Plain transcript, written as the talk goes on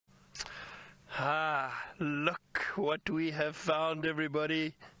Look what we have found,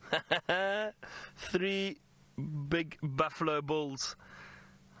 everybody. 3 big buffalo bulls.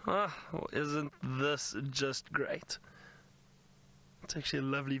 Oh, isn't this just great? It's actually a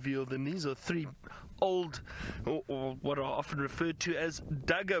lovely view of them. These are 3 old, or what are often referred to as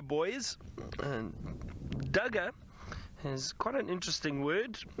Dugger boys. And Dugger is quite an interesting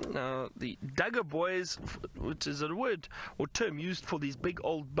word. The Dugger boys, which is a word or term used for these big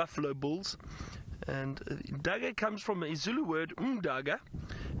old buffalo bulls. And Dugger comes from a Zulu word, umdaga,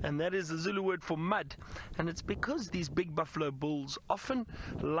 and that is the Zulu word for mud. And it's because these big buffalo bulls often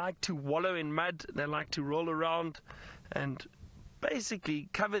like to wallow in mud. They like to roll around and basically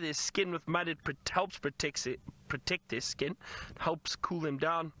cover their skin with mud. It helps protect their skin, helps cool them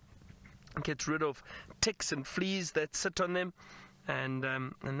down, gets rid of ticks and fleas that sit on them, and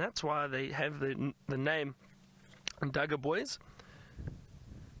that's why they have the name Dugger boys.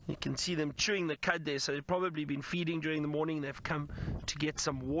 You can see them chewing the cud there, so they've probably been feeding during the morning. They've come to get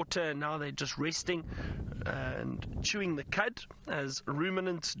some water, and now they're just resting and chewing the cud, as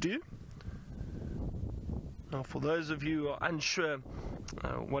ruminants do. Now, for those of you who are unsure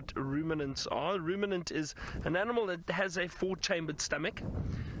what ruminants are, a ruminant is an animal that has a 4-chambered stomach.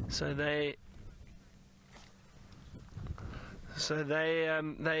 So they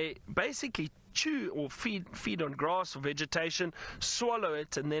basically chew or feed on grass or vegetation, swallow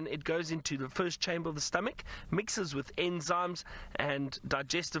it, and then it goes into the first chamber of the stomach, mixes with enzymes and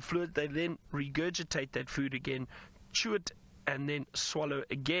digestive fluid. They then regurgitate that food again, chew it, and then swallow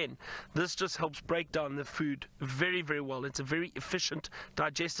again. This just helps break down the food very, very well. It's a very efficient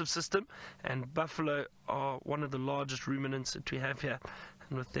digestive system, and buffalo are one of the largest ruminants that we have here.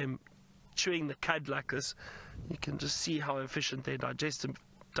 And with them chewing the cud like this, you can just see how efficient their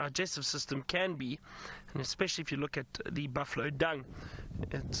digestive system can be. And especially if you look at the buffalo dung,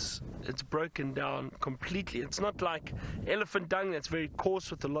 it's broken down completely. It's not like elephant dung that's very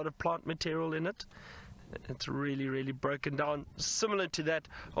coarse with a lot of plant material in it. It's really, really broken down, similar to that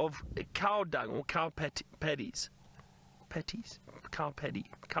of cow dung or cow patties. Cow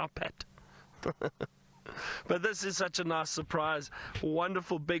pat. But this is such a nice surprise.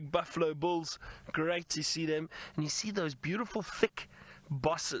 Wonderful big buffalo bulls. Great to see them. And you see those beautiful thick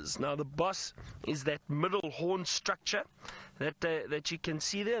bosses. Now the boss is that middle horn structure that you can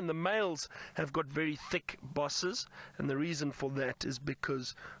see there, and the males have got very thick bosses, and the reason for that is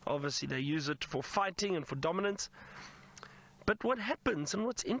because obviously they use it for fighting and for dominance. But what happens, and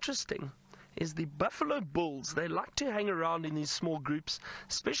what's interesting, is the buffalo bulls, they like to hang around in these small groups,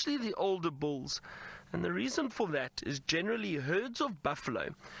 especially the older bulls. And the reason for that is generally herds of buffalo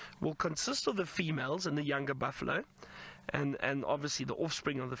will consist of the females and the younger buffalo, and obviously the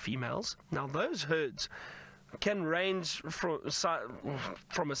offspring of the females. Now those herds can range from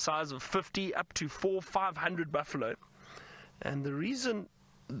a size of 50 up to 400-500 buffalo. And the reason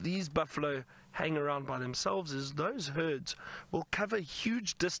these buffalo hang around by themselves is those herds will cover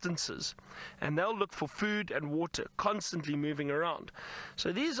huge distances, and they'll look for food and water, constantly moving around.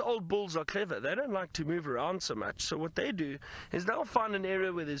 So these old bulls are clever. They don't like to move around so much. So what they do is they'll find an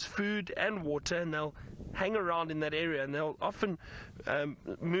area where there's food and water, and they'll hang around in that area, and they'll often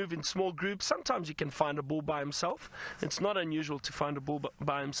move in small groups. Sometimes you can find a bull by himself. It's not unusual to find a bull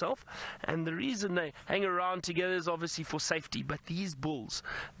by himself, and the reason they hang around together is obviously for safety. But these bulls,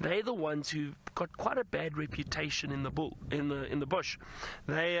 they're the ones who've got quite a bad reputation in the bush.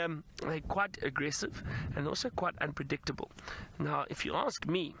 They're quite aggressive and also quite unpredictable. Now, if you ask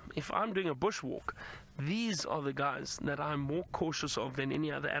me, if I'm doing a bushwalk, these are the guys that I'm more cautious of than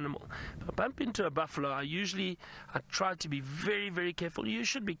any other animal. If I bump into a buffalo, I try to be very, very careful. You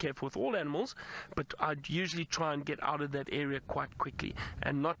should be careful with all animals, but I usually try and get out of that area quite quickly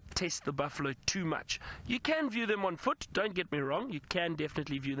and not test the buffalo too much. You can view them on foot, don't get me wrong, you can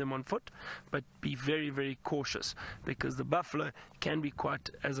definitely view them on foot, but be very, very cautious, because the buffalo can be quite,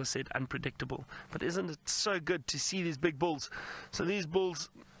 as I said, unpredictable. But isn't it so good to see these big bulls? So these bulls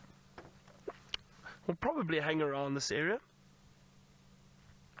will probably hang around this area.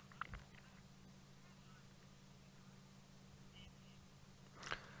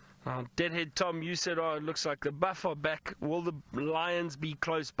 Now, Deadhead Tom, you said, oh, it looks like the buff are back. Will the lions be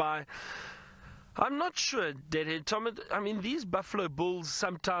close by? I'm not sure, Deadhead Tom. I mean, these buffalo bulls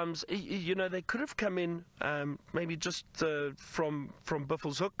sometimes, you know, they could have come in maybe just from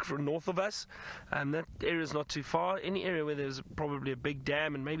Buffelshoek, from north of us, and that area is not too far. Any area where there's probably a big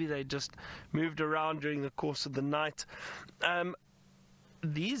dam, and maybe they just moved around during the course of the night.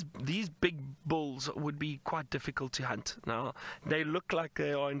 these big bulls would be quite difficult to hunt. Now, they look like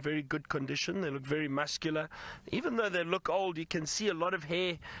they are in very good condition. They look very muscular. Even though they look old, you can see a lot of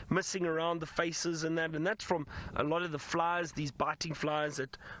hair missing around the faces and that's from a lot of the flies, these biting flies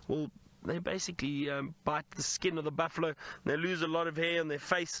that they basically bite the skin of the buffalo. They lose a lot of hair on their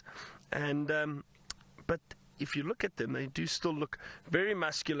face, but if you look at them, they do still look very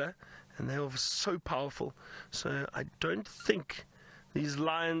muscular, and they are so powerful. So I don't think these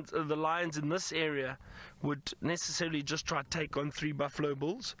lions, the lions in this area, would necessarily just try to take on 3 buffalo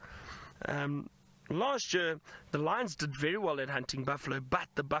bulls. Last year, the lions did very well at hunting buffalo, but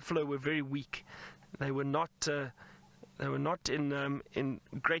the buffalo were very weak. They were not in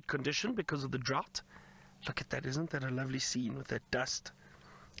great condition because of the drought. Look at that! Isn't that a lovely scene with that dust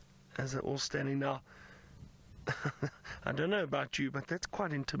as they're all standing now? I don't know about you, but that's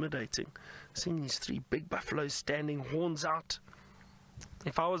quite intimidating. Seeing these 3 big buffaloes standing, horns out.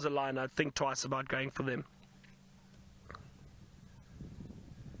 If I was a lion, I'd think twice about going for them.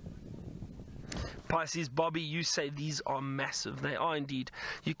 Pisces, Bobby, you say these are massive. They are indeed.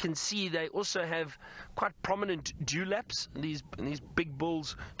 You can see they also have quite prominent dewlaps. These big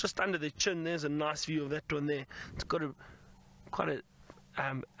bulls just under their chin. There's a nice view of that one there. It's got quite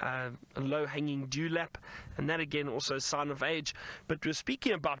a low-hanging dewlap, and that again also a sign of age. But we're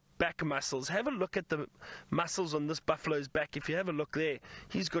speaking about back muscles. Have a look at the muscles on this buffalo's back. If you have a look there,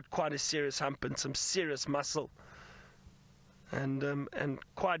 he's got quite a serious hump and some serious muscle, and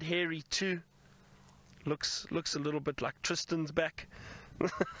quite hairy too. Looks a little bit like Tristan's back.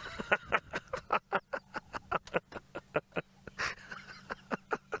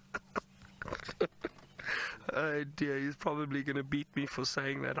 Oh dear, he's probably going to beat me for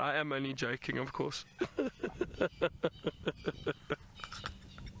saying that. I am only joking, of course.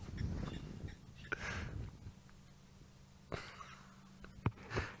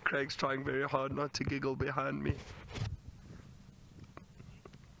 Craig's trying very hard not to giggle behind me.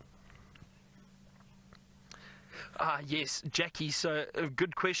 Yes, Jackie, so a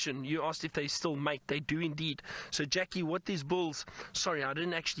good question. You asked if they still mate. They do indeed. So Jackie, what these bulls, sorry, I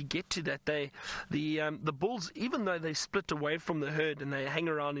didn't actually get to that. The bulls, even though they split away from the herd and they hang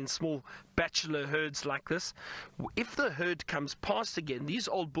around in small bachelor herds like this, if the herd comes past again, these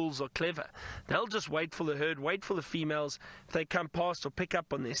old bulls are clever. They'll just wait for the herd, wait for the females. If they come past or pick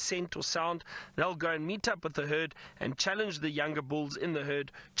up on their scent or sound, they'll go and meet up with the herd and challenge the younger bulls in the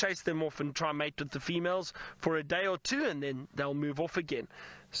herd, chase them off and try and mate with the females for a day or two, and then they'll move off again.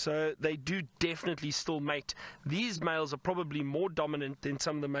 So they do definitely still mate. These males are probably more dominant than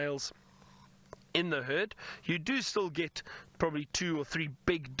some of the males in the herd. You do still get probably 2 or 3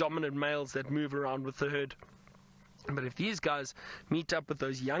 big dominant males that move around with the herd. But if these guys meet up with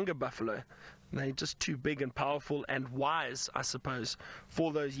those younger buffalo, they're just too big and powerful and wise, I suppose,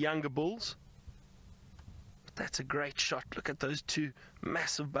 for those younger bulls. But that's a great shot. Look at those 2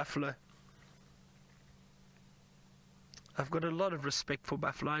 massive buffalo. I've got a lot of respect for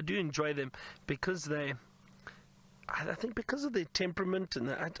buffalo. I do enjoy them because I think because of their temperament,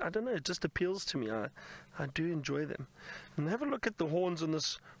 and I don't know, it just appeals to me. I do enjoy them. And have a look at the horns on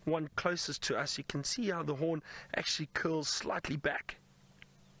this one closest to us. You can see how the horn actually curls slightly back.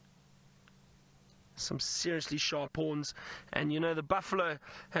 Some seriously sharp horns. And you know, the buffalo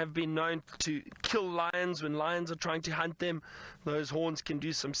have been known to kill lions when lions are trying to hunt them. Those horns can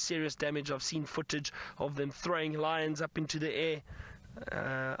do some serious damage. I've seen footage of them throwing lions up into the air.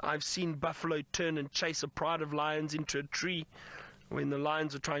 I've seen buffalo turn and chase a pride of lions into a tree when the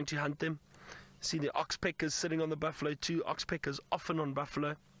lions are trying to hunt them. See the oxpeckers sitting on the buffalo too. Oxpeckers often on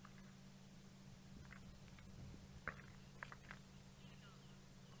buffalo.